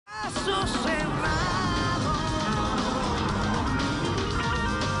Caso Cerrado.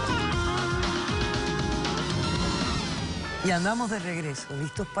 Y andamos de regreso,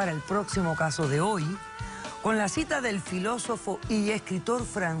 listos para el próximo caso de hoy, con la cita del filósofo y escritor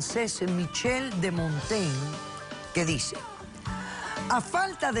francés Michel de Montaigne, que dice: a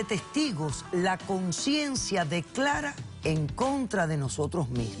falta de testigos, la conciencia declara en contra de nosotros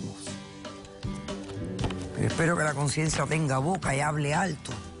mismos. Espero que la conciencia tenga boca y hable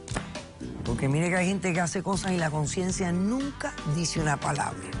alto. Porque mire que hay gente que hace cosas y la conciencia nunca dice una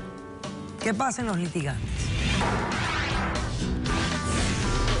palabra. ¿Qué pasa en los litigantes?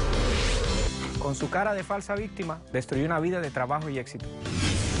 Con su cara de falsa víctima, destruyó una vida de trabajo y éxito.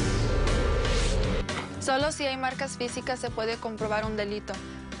 Solo si hay marcas físicas se puede comprobar un delito,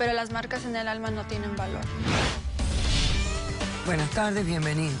 pero las marcas en el alma no tienen valor. Buenas tardes,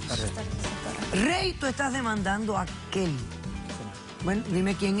 bienvenidos. Buenas tardes. Rey, tú estás demandando a Kelly. Bueno,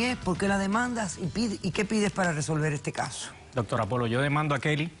 dime quién es, por qué la demandas y qué pides para resolver este caso. Doctora Polo, yo demando a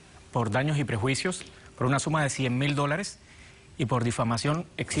Kelly por daños y prejuicios por una suma de $100.000 y por difamación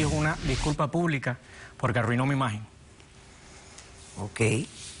exijo una disculpa pública porque arruinó mi imagen. Ok.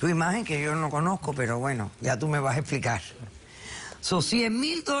 Tu imagen que yo no conozco, pero bueno, ya tú me vas a explicar. Son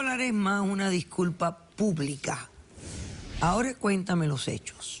 $100.000 más una disculpa pública. Ahora cuéntame los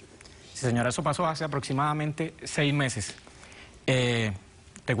hechos. Sí, señora, eso pasó hace aproximadamente 6 meses.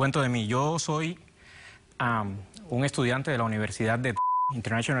 Te cuento de mí. Yo soy un estudiante de la Universidad de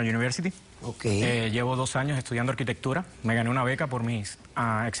International University. Ok. Llevo 2 años estudiando arquitectura. Me gané una beca por mis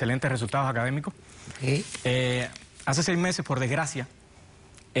excelentes resultados académicos. Okay. Hace 6 meses, por desgracia,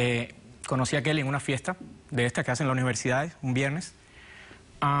 conocí a Kelly en una fiesta de estas que hacen las universidades, un viernes.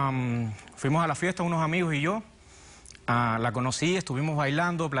 Fuimos a la fiesta unos amigos y yo. La conocí, estuvimos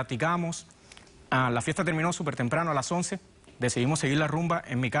bailando, platicamos. La fiesta terminó súper temprano, a las 11. Decidimos seguir la rumba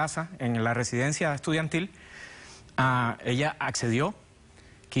en mi casa, en la residencia estudiantil. Ella accedió,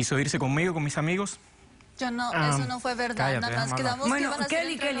 quiso irse conmigo, con mis amigos. Yo no, eso no fue verdad. Cállate, Nada más quedamos Bueno, que iban a ser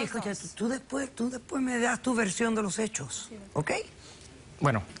Kelly, entre los escucha, dos. tú después me das tu versión de los hechos, sí. ¿Ok?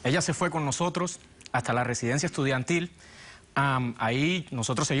 Bueno, ella se fue con nosotros hasta la residencia estudiantil. Ahí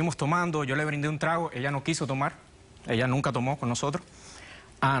nosotros seguimos tomando, yo le brindé un trago, ella no quiso tomar, ella nunca tomó con nosotros.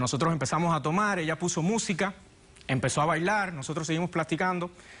 Nosotros empezamos a tomar, ella puso música, empezó a bailar, nosotros seguimos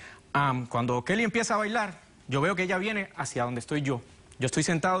platicando. Cuando Kelly empieza a bailar, yo veo que ella viene hacia donde estoy yo. Yo estoy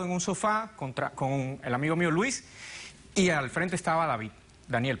sentado en un sofá con el amigo mío Luis y al frente estaba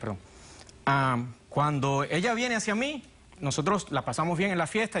Daniel. Cuando ella viene hacia mí, nosotros la pasamos bien en la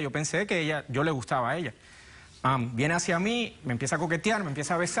fiesta, yo pensé que yo le gustaba a ella. Viene hacia mí, me empieza a coquetear, me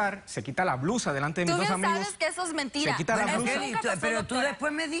empieza a besar, se quita la blusa delante de mis dos amigos. Tú bien sabes que eso es mentira. Se quita la blusa. Kelly, pero tú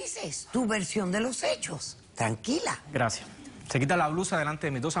después me dices tu versión de los hechos. Tranquila. Gracias. Se quita la blusa delante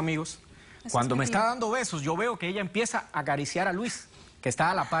de mis 2 amigos. Cuando me está dando besos, yo veo que ella empieza a acariciar a Luis, que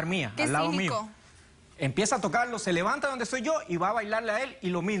está a la par mía, al lado mío. Empieza a tocarlo, se levanta donde estoy yo y va a bailarle a él y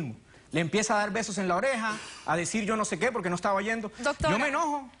lo mismo. Le empieza a dar besos en la oreja, a decir yo no sé qué porque no estaba yendo. Doctora. Yo me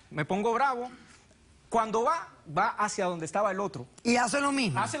enojo, me pongo bravo. Cuando va hacia donde estaba el otro. Y hace lo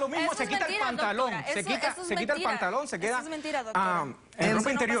mismo. Hace lo mismo, se quita el pantalón, se quita el pantalón, se queda en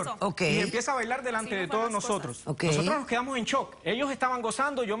ropa interior. Okay. Y empieza a bailar delante de todos nosotros. Okay. Nosotros nos quedamos en shock. Ellos estaban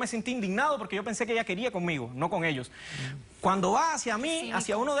gozando, yo me sentí indignado porque yo pensé que ella quería conmigo, no con ellos. Cuando va hacia mí,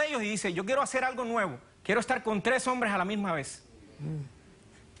 hacia uno de ellos y dice, yo quiero hacer algo nuevo, quiero estar con 3 hombres a la misma vez.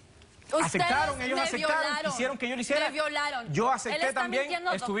 Aceptaron, ellos aceptaron, hicieron que yo lo hiciera. Me violaron. Yo acepté también,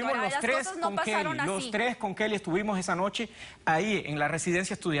 mintiendo, estuvimos doctora, los 3 con Kelly. Los 3 con Kelly estuvimos esa noche ahí en la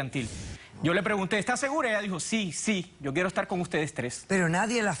residencia estudiantil. Yo le pregunté, ¿estás segura? Ella dijo, sí, yo quiero estar con ustedes 3. Pero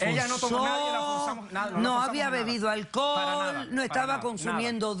nadie la forzó. Ella no tomó, nadie la forzamos, nada, no había bebido alcohol, nada, no estaba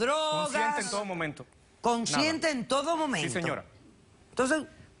consumiendo drogas. Consciente en todo momento. Consciente en todo momento. Sí, señora. Entonces,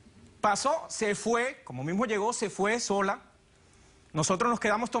 pasó, se fue, como mismo llegó, se fue sola. Nosotros nos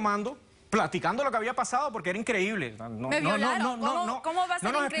quedamos tomando, platicando lo que había pasado porque era increíble. Me violaron. ¿Cómo va a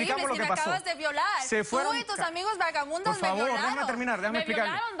ser increíble si me acabas de violar? Se fueron, tú y tus amigos vagabundos me violaron. Por favor, déjame terminar, déjame explicarle.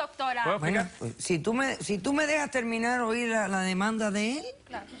 Me violaron, doctora. ¿Puedo explicar? Bueno, pues, si tú me dejas terminar oír la demanda de él,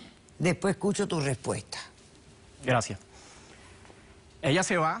 claro, después escucho tu respuesta. Gracias. Ella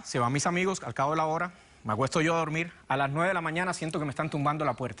se va a mis amigos, al cabo de la hora, me acuesto yo a dormir. A las 9 de la mañana siento que me están tumbando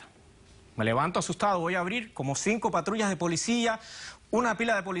la puerta. Me levanto asustado, voy a abrir como 5 patrullas de policía, una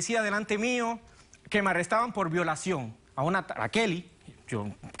pila de policía delante mío, que me arrestaban por violación a Kelly. Yo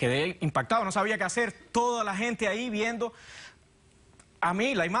quedé impactado, no sabía qué hacer. Toda la gente ahí viendo a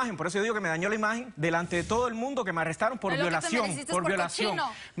mí la imagen, por eso yo digo que me dañó la imagen, delante de todo el mundo, que me arrestaron por violación. Por violación.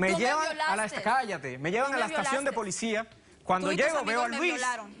 Me llevan a la estación de policía. Cuando llego veo a Luis.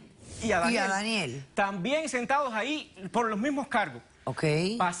 y a Daniel. Y a Daniel. También sentados ahí por los mismos cargos. Ok.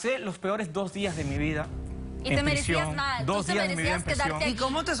 Pasé los peores 2 días de mi vida Y en te merecías prisión, más. 2 Tú te días de mi vida en merecías quedarte prisión. ¿Y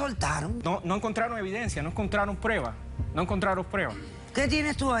cómo te soltaron? No encontraron evidencia, no encontraron pruebas. No encontraron pruebas. ¿Qué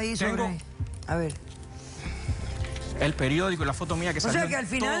tienes tú ahí sobre...? Tengo- A ver. El periódico y la foto mía que O salió sea que en al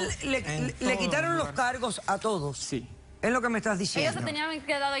final todos- le en todos quitaron los lugares. cargos a todos. Sí. Es lo que me estás Ellos diciendo. se tenían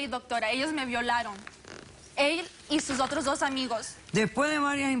quedado ahí, doctora. Ellos me violaron. Él y sus otros 2 amigos. Después de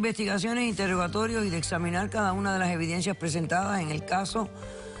varias investigaciones, interrogatorios y de examinar cada una de las evidencias presentadas en el caso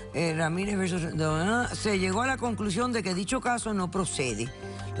Ramírez versus... se llegó a la conclusión de que dicho caso no procede.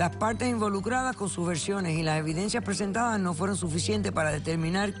 Las partes involucradas con sus versiones y las evidencias presentadas no fueron suficientes para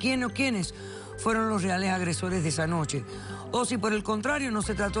determinar quién o quiénes fueron los reales agresores de esa noche. O si por el contrario no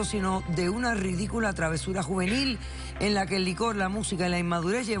se trató sino de una ridícula travesura juvenil en la que el licor, la música y la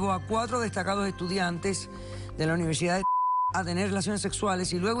inmadurez llevó a 4 destacados estudiantes de la Universidad de a tener relaciones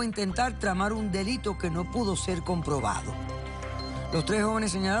sexuales y luego intentar tramar un delito que no pudo ser comprobado. Los 3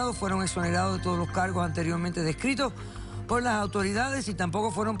 jóvenes señalados fueron exonerados de todos los cargos anteriormente descritos por las autoridades y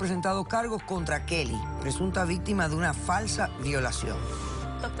tampoco fueron presentados cargos contra Kelly, presunta víctima de una falsa violación.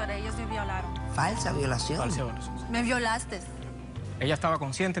 Doctora, ellos me violaron. ¿Falsa violación? Falsa evaluación. Me violaste. Ella estaba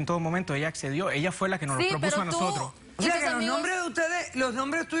consciente en todo momento, ella accedió, ella fue la que nos Sí, lo propuso pero a nosotros. O ¿Y sea tus que los amigos? nombres de ustedes, los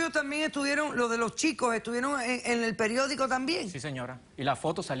nombres tuyos también estuvieron, los de los chicos estuvieron en el periódico también. Sí, señora. Y las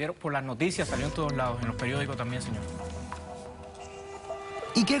fotos salieron por las noticias, salió en todos lados, en los periódicos también, señor.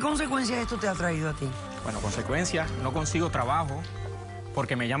 ¿Y qué consecuencias esto te ha traído a ti? Bueno, consecuencias, no consigo trabajo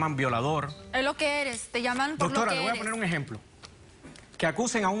porque me llaman violador. Es lo que eres. Te llaman por Doctora, lo que le voy a eres. poner un ejemplo. Que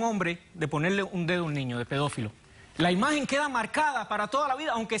acusen a un hombre de ponerle un dedo a un niño, de pedófilo. La imagen queda marcada para toda la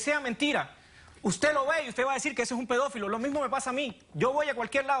vida, aunque sea mentira. Usted lo ve y usted va a decir que ese es un pedófilo. Lo mismo me pasa a mí. Yo voy a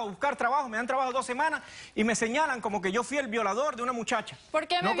cualquier lado a buscar trabajo, me dan trabajo 2 semanas y me señalan como que yo fui el violador de una muchacha. ¿Por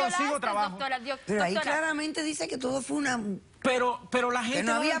qué me no violaste, consigo trabajo. doctora? Pero ahí Doctora, claramente dice que todo fue una... Pero la gente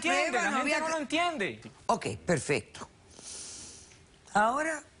no no, había lo entiende, pruebas, la no gente había- no lo entiende. Ok, perfecto.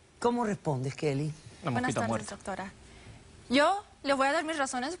 Ahora, ¿cómo respondes, Kelly? Una Buenas mosquita tardes, muerta. doctora. Yo le voy a dar mis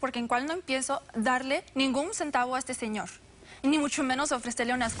razones porque en cual no empiezo a darle ningún centavo a este señor, ni mucho menos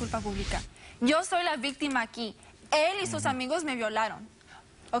ofrecerle una disculpa pública. Yo soy la víctima aquí. Él y sus amigos me violaron.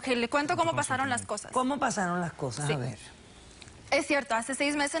 Ok, le cuento cómo pasaron las cosas. ¿Cómo pasaron las cosas? Sí. A ver. Es cierto, hace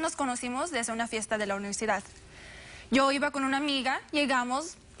 6 meses nos conocimos desde una fiesta de la universidad. Yo iba con una amiga,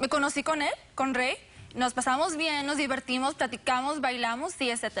 llegamos, me conocí con él, con Ray, nos pasamos bien, nos divertimos, platicamos, bailamos, sí,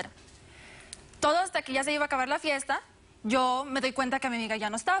 etcétera. Todo hasta que ya se iba a acabar la fiesta, yo me doy cuenta que mi amiga ya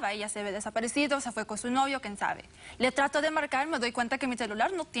no estaba, ella se había desaparecido, se fue con su novio, quién sabe. Le trato de marcar, me doy cuenta que mi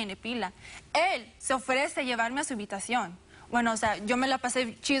celular no tiene pila. Él se ofrece a llevarme a su habitación. Bueno, o sea, yo me la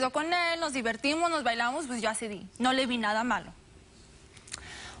pasé chido con él, nos divertimos, nos bailamos, pues yo accedí. No le vi nada malo.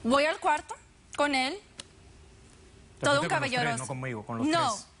 Voy al cuarto con él, Te todo fuiste un con los tres, caballeroso. no conmigo, con los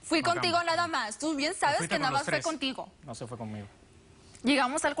No, tres. fui No, contigo cambia. nada más. Tú bien Te sabes fuiste que con nada los más fue tres. contigo. No se fue conmigo.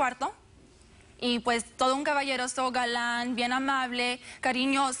 Llegamos al cuarto y pues todo un caballeroso, galán, bien amable,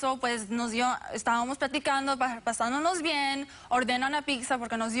 cariñoso, pues estábamos platicando, pasándonos bien, ordena una pizza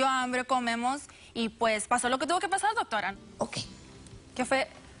porque nos dio hambre, comemos y pues pasó lo que tuvo que pasar, doctora. Ok. Que fue,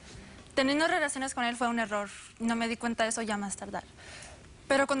 teniendo relaciones con él fue un error, no me di cuenta de eso ya más tardar.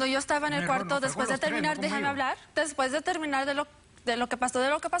 Pero cuando yo estaba en Un el error, cuarto, no, fue después con de los tres, terminar, no déjame conmigo. hablar, después de terminar de lo que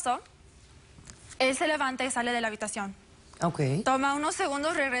pasó, él se levanta y sale de la habitación. Ok. Toma unos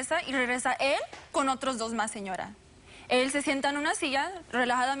segundos, regresa él con otros 2 más, señora. Él se sienta en una silla,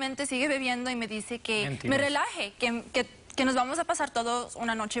 relajadamente sigue bebiendo y me dice que Mentiras. me relaje, que nos vamos a pasar todos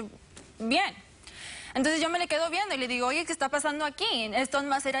una noche bien. Entonces yo me le quedo viendo y le digo, oye, ¿qué está pasando aquí? Esto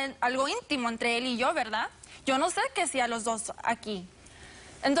más era algo íntimo entre él y yo, ¿verdad? Yo no sé qué hacía los 2 aquí.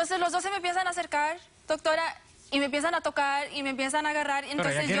 Entonces los 2 se me empiezan a acercar, doctora, y me empiezan a tocar y me empiezan a agarrar.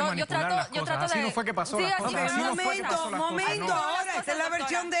 Entonces quiere yo manipular las trato cosas. de... Así no fue que pasó Sí, las así cosas. fue Así no fue que pasó las cosas. Momento, No. ahora, esta es la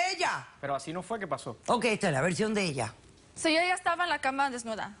versión de ella. Pero así no fue que pasó. Ok, esta es la versión de ella. Sí, yo ya estaba en la cama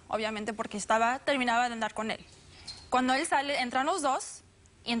desnuda, obviamente, porque terminaba de andar con él. Cuando él sale, entran los 2,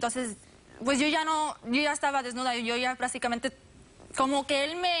 y entonces, pues yo ya estaba desnuda, yo ya prácticamente, como que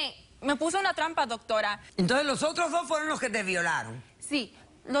él me puso una trampa, doctora. Entonces los otros 2 fueron los que te violaron. Sí,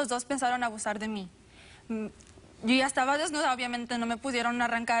 los 2 pensaron abusar de mí. Yo ya estaba desnuda, obviamente no me pudieron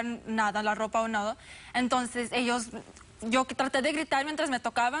arrancar nada, la ropa o nada. Entonces ellos yo traté de gritar mientras me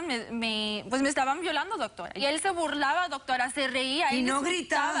tocaban, pues me estaban violando, doctora. Y él se burlaba, doctora, se reía. Y no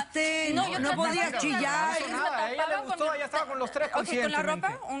gritaste, no podías chillar. No hizo nada, a ella le gustó, ella estaba con los tres conscientemente. Con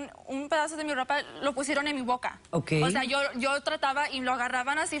la ropa, un pedazo de mi ropa lo pusieron en mi boca. Ok. O sea, yo trataba y lo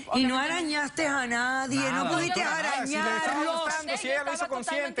agarraban así. Y no arañaste a nadie, Nada, no pudiste nada, si le estaba arañarlos. gustando, si ella lo hizo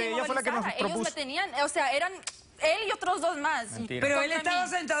consciente, ella fue la que nos propuso. Ellos me tenían, o sea, eran él y otros dos más. Mentira. Pero él estaba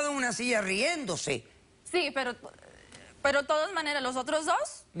sentado en una silla riéndose. Sí, pero de todas maneras, los otros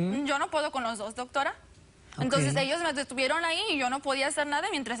dos, yo no puedo con los dos, doctora. Entonces ellos me detuvieron ahí y yo no podía hacer nada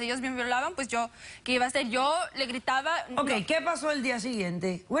mientras ellos me violaban, pues yo, ¿qué iba a hacer? Yo le gritaba... Ok, no. ¿qué pasó el día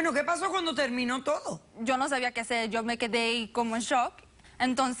siguiente? Bueno, ¿qué pasó cuando terminó todo? Yo no sabía qué hacer, yo me quedé como en shock.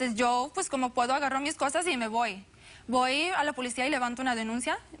 Entonces yo, pues como puedo, agarro mis cosas y me voy. Voy a la policía y levanto una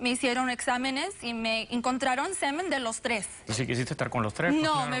denuncia. Me hicieron exámenes y me encontraron semen de los tres. ¿Y si quisiste estar con los tres? Pues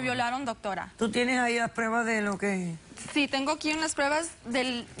No, claro. me violaron, doctora. ¿Tú tienes ahí las pruebas de lo que...? Sí, tengo aquí unas pruebas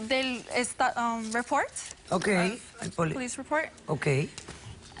del report. Ok, el Police report. Ok.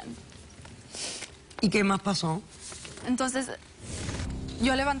 ¿Y qué más pasó? Entonces,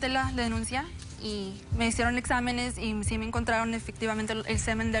 yo levanté la denuncia y me hicieron exámenes y sí me encontraron efectivamente el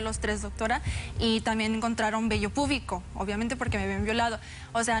semen de los tres, doctora, y también encontraron vello púbico, obviamente porque me habían violado.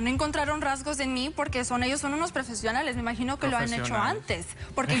 O sea, no encontraron rasgos en mí porque ellos son unos profesionales, me imagino que lo han hecho antes.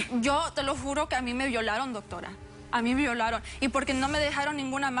 Porque yo te lo juro que a mí me violaron, doctora. A mí me violaron. Y porque no me dejaron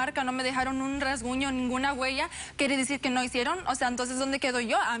ninguna marca, no me dejaron un rasguño, ninguna huella, quiere decir que no hicieron. O sea, entonces, ¿dónde quedo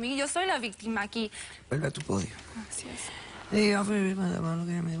yo? A mí, yo soy la víctima aquí. Vuelve a tu podio. Gracias. The officer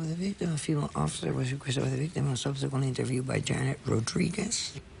with the victim, a female officer was requested by the victim and subsequently interviewed by Janet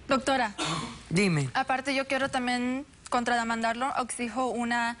Rodriguez. Doctora, Dime. aparte yo quiero también contrademandarlo, exijo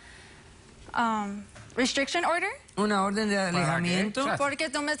una restriction order. Una orden de alejamiento. ¿Para qué? Porque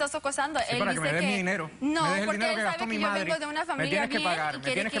tú me estás acosando. Sí, Él para que dice me des mi dinero. No, Me des el porque dinero él que sabe gastó que mi yo madre. vengo de una Me familia tienes que bien pagar, y me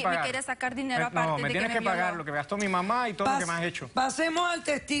quiere tienes que me pagar. quiere sacar dinero aparte No, de me que tienes me que pagar violó. lo que gastó mi mamá y todo lo que me has hecho. Pasemos al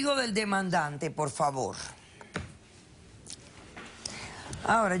testigo del demandante, por favor.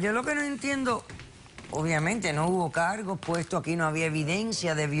 Ahora, yo lo que no entiendo, obviamente no hubo cargos puestos, aquí no había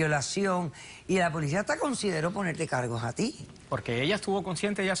evidencia de violación y la policía hasta consideró ponerte cargos a ti. Porque ella estuvo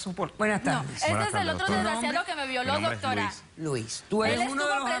consciente, ella supo... Buenas No, tardes. este es el otro doctora. desgraciado que me violó, Mi nombre es doctora. Luis. Luis, tú eres Él uno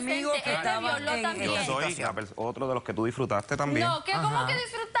de estuvo los amigos presente, que él me estaban violó en también. Yo esta soy situación. otro de los que tú disfrutaste también. No, ¿qué? ¿Cómo que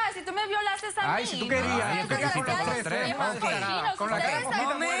disfrutar? Si tú me violaste a mí. Ay, si tú querías, yo quería con los Ustedes tres. son unos cochinos, Con la cara ustedes mosquita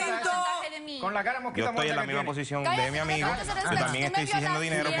saben muerta. el porcentaje de mí. Con la cara Yo mosquita estoy en la misma posición de mi amigo. Yo también estoy exigiendo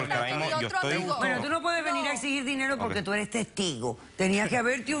dinero porque ahora mismo yo estoy... Bueno, tú no puedes venir a exigir dinero porque tú eres testigo. Tenías que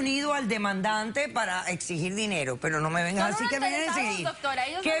haberte unido al demandante para exigir dinero, pero no me vengas así que vienes a exigir. Doctora,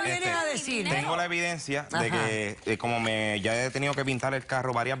 ellos ¿Qué no vienes a necesitan decir? dinero. Tengo la evidencia de que como ya he tenido que pintar el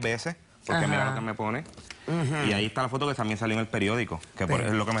carro varias veces, porque mira lo que me pone, y ahí está la foto que también salió en el periódico, que es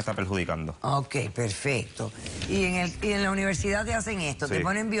lo que me está perjudicando. Ok, perfecto. Y en la universidad te hacen esto, te Sí.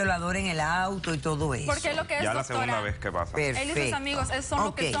 ponen violador en el auto y todo eso. Porque es lo que es, Ya la doctora. segunda vez que pasa. Perfecto. Él y sus amigos, son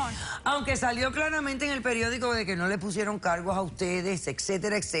lo que Ok. son. Aunque salió claramente en el periódico de que no le pusieron cargos a ustedes,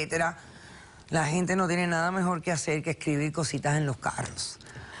 etcétera, etcétera, la gente no tiene nada mejor que hacer que escribir cositas en los carros.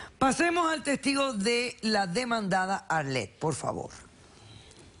 Pasemos al testigo de la demandada Arlette, por favor.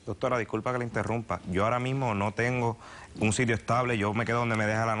 Doctora, disculpa que la interrumpa. Yo ahora mismo no tengo un sitio estable, yo me quedo donde me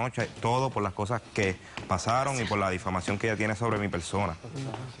deja la noche, todo por las cosas que pasaron y por la difamación que ella tiene sobre mi persona.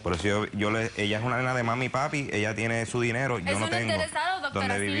 Por eso ella es una nena de mami y papi, ella tiene su dinero, yo Es no un tengo interesado, doctora,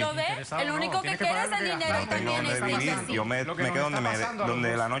 donde si vivir. lo ve, Interesado, el no, único que tienes que quiere es pagar el lo que dinero y No tengo también donde es vivir, así. yo me Lo que nos quedo está pasando a los donde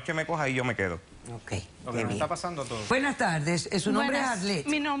dos. la noche me coja y yo me quedo. Ok, Lo qué que nos bien. está pasando a todos. Buenas tardes, su nombre Buenas. es Arlette.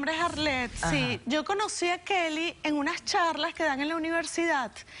 Mi nombre es Arlette, sí. Yo conocí a Kelly en unas charlas que dan en la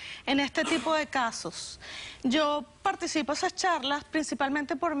universidad en este tipo de casos. Yo participo en esas charlas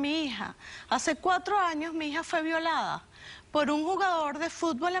principalmente por mi hija. Hace 4 años mi hija fue violada por un jugador de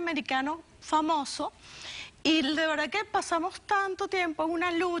fútbol americano famoso. Y de verdad que pasamos tanto tiempo en una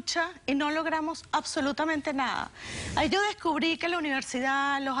lucha y no logramos absolutamente nada. Ahí yo descubrí que la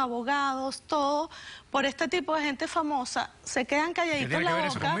universidad, los abogados, todo, por este tipo de gente famosa, se quedan calladitos ¿Qué tiene la que ver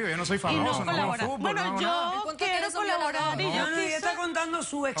eso boca conmigo? Yo no soy y famoso, no juego colaboran. fútbol, Bueno, no hago yo nada. ¿Y cuánto que quiero eres un colaborar y violador? yo No, no, ella quise... está contando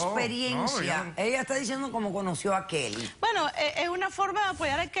su experiencia. no, Ella está diciendo cómo conoció a Kelly. Bueno, es una forma de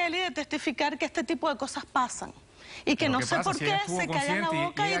apoyar a Kelly y de testificar que este tipo de cosas pasan. Y que Pero no ¿qué sé pasa por si qué ella estuvo se callan la consciente y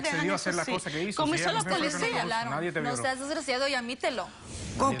boca y ella dejan accedió a eso hacer la así. cosa que hizo? Como Si hizo ella la no fue policía. porque Claro, Nadie te no violó. seas desgraciado y admítelo.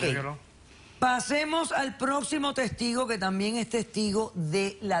 Nadie Ok. te violó. Pasemos al próximo testigo, que también es testigo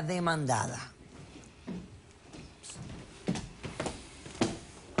de la demandada.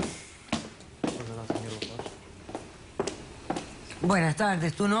 Buenas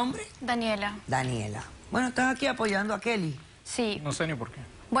tardes, ¿tu nombre? Daniela, Daniela. Bueno, estás aquí apoyando a Kelly. Sí. No sé ni por qué.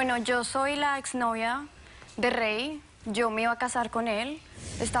 Bueno, yo soy la exnovia de Ray. Yo me iba a casar con él.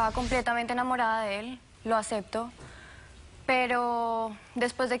 Estaba completamente enamorada de él. Lo acepto. Pero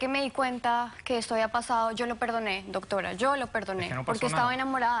después de que me di cuenta que esto había pasado, yo lo perdoné, doctora. Yo lo perdoné. Es que no pasó porque nada. estaba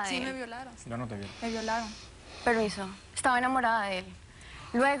enamorada de Sí, él. me violaron. Yo no te vi. Me violaron. Permiso. Estaba enamorada de él.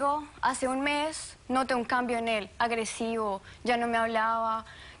 Luego, hace un mes, noté un cambio en él. Agresivo. Ya no me hablaba.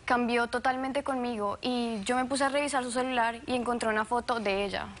 Cambió totalmente conmigo. Y yo me puse a revisar su celular y encontré una foto de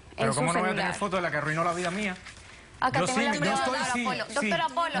ella Pero en su ¿cómo no voy a celular. tener foto de la que arruinó la vida mía? Acá Yo tengo sí, la yo prueba, estoy, doctora sí, Polo. sí. Doctora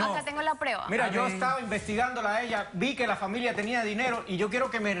Polo, No. acá tengo la prueba. Mira, A yo ver. estaba investigándola a ella, vi que la familia tenía dinero y yo quiero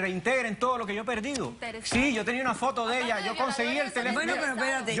que me reintegren todo lo que yo he perdido. Interesante. Sí, yo tenía una foto de ella, Aparte de yo conseguí el violadores, teléfono. Bueno, pero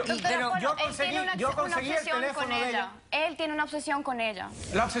espérate, Yo- Doctora pero Polo, yo él conseguí- tiene yo una conseguí el obsesión teléfono con de ella. Él tiene una obsesión con ella.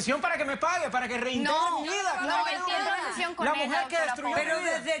 La obsesión para que me pague, para que reintegre No, mi vida. no, claro él que tiene no. una obsesión con La ella, mujer que doctora destruyó Polo. Pero mi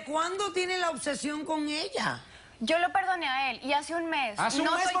vida. ¿desde cuándo tiene la obsesión con ella? Yo lo perdoné a él y hace un mes. Hace un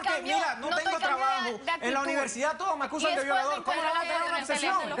mes estoy porque, cambio- mira, no estoy tengo cambio trabajo. de En la actitud. universidad todos me acusan Y de después violador. ¿Cómo no va a tener una encuentro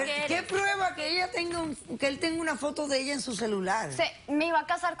obsesión? lo Pero, que ¿qué eres. prueba que ella tenga que él tenga una foto de ella en su celular? Me iba a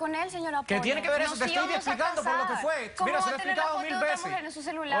casar con él, señora ¿Qué Polo. tiene que ver eso? Nos Te estoy íbamos a explicando por lo que casar. fue. ¿Cómo Mira, va se lo a he tener la explicado foto 1000 de otra veces. mujer en su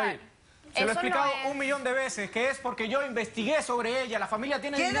celular? Oye, se lo he Eso no explicado es. 1.000.000 de veces, que es porque yo investigué sobre ella, la familia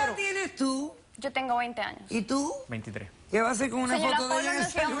tiene ¿Qué dinero. edad tienes tú? Yo tengo 20 años. ¿Y tú? 23. ¿Qué va a hacer con una Señora foto de ella en Polo, el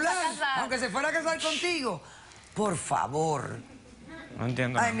nos íbamos a celular? casar. Aunque se fuera a casar contigo. Por favor. No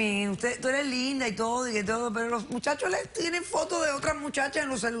entiendo. Ay, tú eres linda y todo, pero los muchachos les tienen fotos de otras muchachas en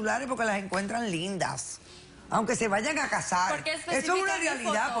los celulares porque las encuentran lindas. Aunque se vayan a casar. ¿Por qué Eso es una especifican mi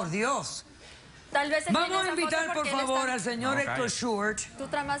realidad, foto? por Dios. Tal vez él tiene Vamos a esa invitar, foto por porque él favor, está- al señor No, Héctor cállate. Short, Tú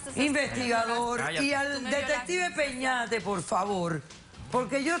tramaste esa- investigador, Cállate. y Tú al me detective violaste. Peñate, por favor.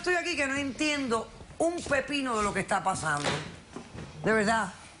 Porque yo estoy aquí que no entiendo un pepino de lo que está pasando. De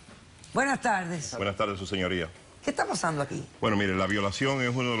verdad. Buenas tardes. Buenas tardes, su señoría. ¿Qué está pasando aquí? Bueno, mire, la violación es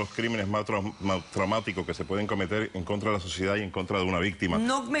uno de los crímenes más traumáticos que se pueden cometer en contra de la sociedad y en contra de una víctima.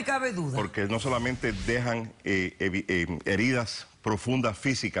 No me cabe duda. Porque no solamente dejan heridas profundas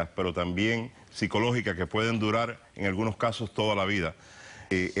físicas, pero también psicológicas que pueden durar en algunos casos toda la vida.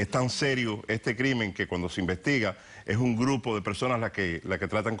 Es tan serio este crimen que cuando se investiga es un grupo de personas la que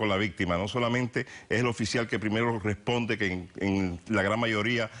tratan con la víctima. No solamente es el oficial que primero responde, que en la gran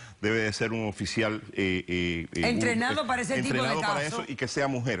mayoría debe de ser un oficial Entrenado para ese tipo de entrenado para casos. eso y que sea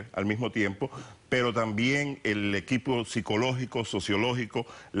mujer al mismo tiempo, pero también el equipo psicológico, sociológico,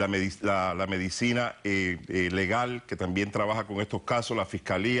 la medicina legal que también trabaja con estos casos, la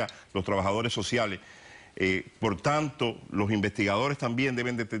fiscalía, los trabajadores sociales. Por tanto, los investigadores también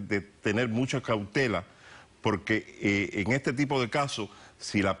deben de tener mucha cautela porque en este tipo de casos,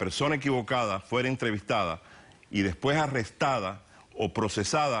 si la persona equivocada fuera entrevistada y después arrestada o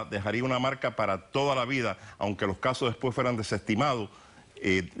procesada, dejaría una marca para toda la vida, aunque los casos después fueran desestimados.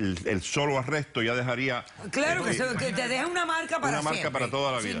 El solo arresto ya dejaría... Claro que te deja una marca para una marca siempre, para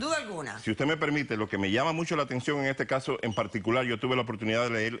toda la vida. sin duda alguna. Si usted me permite, lo que me llama mucho la atención en este caso en particular, yo tuve la oportunidad de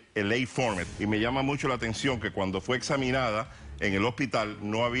leer el ley format y me llama mucho la atención que cuando fue examinada en el hospital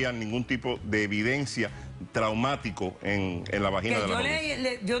no había ningún tipo de evidencia traumático en la vagina Que de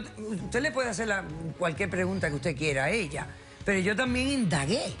la yo joven. usted le puede hacer cualquier pregunta que usted quiera a ella, pero yo también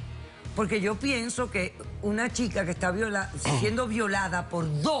indagué. Porque yo pienso que una chica que está siendo violada por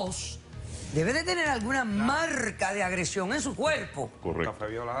dos debe de tener alguna marca de agresión en su cuerpo. Correcto. Fue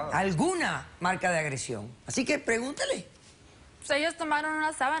violada. Alguna marca de agresión. Así que pregúntele. Pues ellos tomaron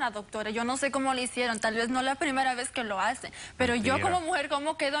una sábana, doctora. Yo no sé cómo lo hicieron. Tal vez no la primera vez que lo hacen. Pero yo Mentira. como mujer,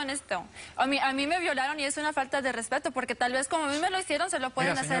 ¿cómo quedo en esto? A mí me violaron y es una falta de respeto porque tal vez como a mí me lo hicieron, se lo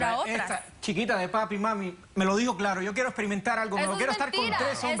pueden Mira, hacer señora, a otras. esta chiquita de papi, mami, me lo dijo claro. Yo quiero experimentar algo Eso nuevo. es Quiero estar con mentira,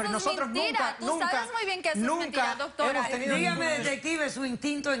 3 hombres. eso es Nosotros mentira. Tú sabes muy bien que eso es mentira, doctora. hemos tenido Dígame, ningún- detective, su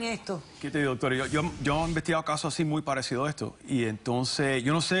instinto en esto. ¿Qué te digo, doctor? Yo he investigado casos así muy parecidos a esto. Y entonces,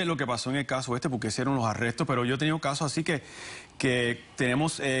 yo no sé lo que pasó en el caso este, porque hicieron los arrestos, pero yo he tenido casos así que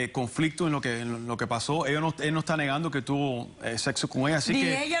tenemos conflicto en lo que pasó. Él no está negando que tuvo sexo con ella, así Ni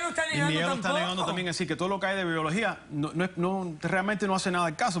que... ella lo está negando Ni ella lo está tampoco. negando también, así que todo lo que hay de biología realmente no hace nada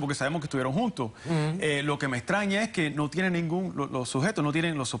al caso, porque sabemos que estuvieron juntos. Lo que me extraña es que no tienen los sujetos, no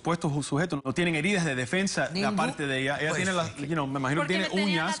tienen los supuestos sujetos, no tienen heridas de defensa Ningún- aparte de ella. Ella Pues, tiene me imagino Porque que me tiene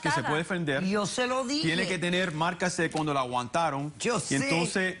tenían uñas que se atada. puede defender. Yo se lo dije. Tiene que tener marcas de cuando la aguantaron. Yo y sé.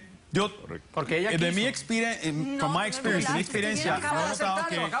 entonces, Porque ella de quiso. mi experiencia, No, from my me experience, mi violaste. experiencia, Acaba yo he de notado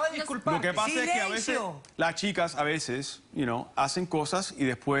aceptarlo, acaba de que disculpar. lo que pasa es que a veces Silencio. las chicas a veces, hacen cosas y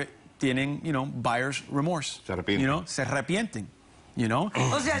después tienen, buyer's remorse. Se arrepienten. Se arrepienten. you know.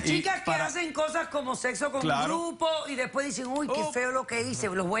 O sea, chicas que hacen cosas como sexo con grupo y después dicen, uy, qué feo lo que hice,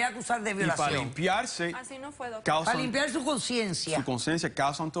 los voy a acusar de violación. Y para limpiarse, así no fue, doctor. Para limpiar su conciencia. Su conciencia,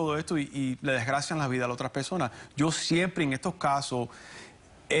 causan todo esto y le desgracian la vida a las otras personas. Yo siempre en estos casos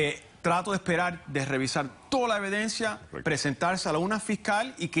trato de esperar, de revisar toda la evidencia, presentársela a una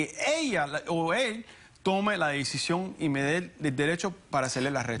fiscal y que ella o él tome la decisión y me dé el derecho para hacerle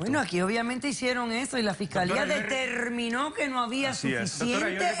el arresto. Bueno, aquí obviamente hicieron eso y la fiscalía determinó que no había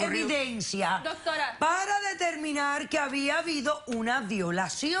suficiente evidencia para determinar que había habido una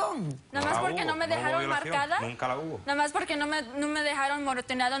violación. Nada más porque no me dejaron marcada. Nunca la hubo. Nada más porque no me dejaron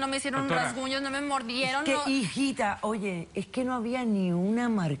moretoneada, no me hicieron rasguños, no me mordieron. Es que, hijita, oye, es que no había ni una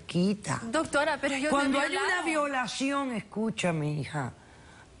marquita. Doctora, pero yo Cuando hay una violación, escúchame, hija,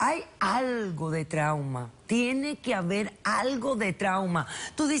 hay algo de trauma, tiene que haber algo de trauma.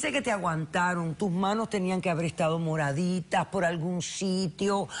 Tú dices que te aguantaron, tus manos tenían que haber estado moraditas por algún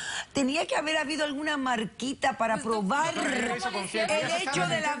sitio, tenía que haber habido alguna marquita para probar el hecho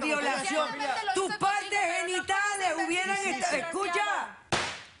de la violación. Tus partes genitales hubieran estado... Escucha,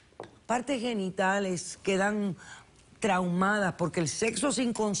 partes genitales quedan traumadas porque el sexo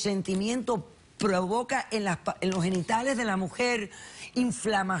sin consentimiento provoca en los genitales de la mujer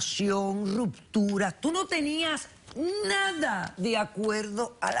inflamación, ruptura. Tú no tenías nada de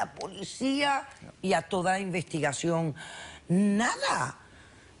acuerdo a la policía y a toda la investigación. Nada.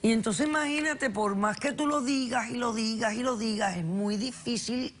 Y entonces imagínate, por más que tú lo digas y lo digas y lo digas, es muy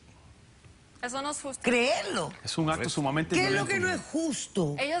difícil eso no es justo. Creerlo. Es un acto sumamente violento. ¿Qué es lo que no es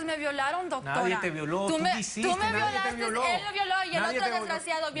justo? Ellos me violaron, doctora. Nadie te violó, tú me hiciste, tú me violaste, él me violó y el otro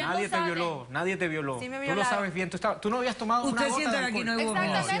desgraciado, bien nadie lo sabe. Nadie te violó. Sí me tú lo sabes bien, tú no habías tomado una gota de alcohol. Aquí no hubo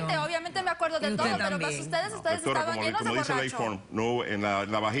exactamente, obviamente me acuerdo de todo, pero para ustedes Doctora, estaban llenos de como dice la borrachos. no, en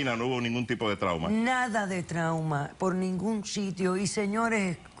la vagina no hubo ningún tipo de trauma. Nada de trauma, por ningún sitio. Y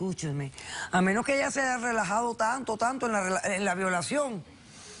señores, escúchenme, a menos que ella se haya relajado tanto en la violación,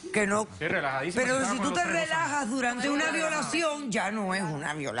 que no... Sí, relajadísima. Pero si tú te relajas durante una violación, ya no es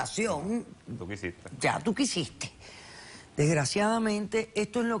una violación. Tú quisiste. Ya tú quisiste. Desgraciadamente,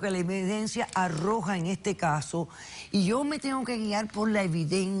 esto es lo que la evidencia arroja en este caso. Y yo me tengo que guiar por la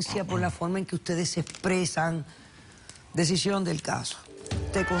evidencia, por la forma en que ustedes se expresan. Decisión del caso.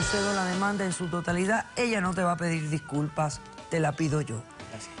 Te concedo la demanda en su totalidad. Ella no te va a pedir disculpas, te la pido yo.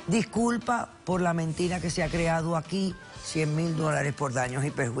 Disculpa por la mentira que se ha creado aquí, $100,000 por daños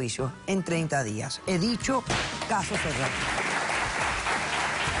y perjuicios en 30 días. He dicho, caso cerrado.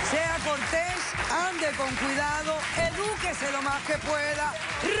 Sea cortés, ande con cuidado, edúquese lo más que pueda,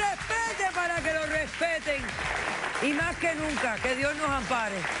 respete para que lo respeten. Y más que nunca, que Dios nos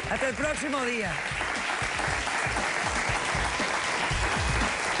ampare. Hasta el próximo día.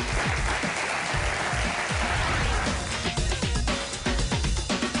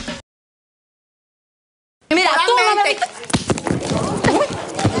 Mira, tú no me...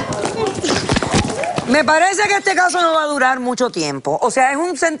 Me parece que este caso no va a durar mucho tiempo. O sea, es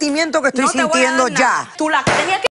un sentimiento que estoy sintiendo ya. Tú la que tenías que...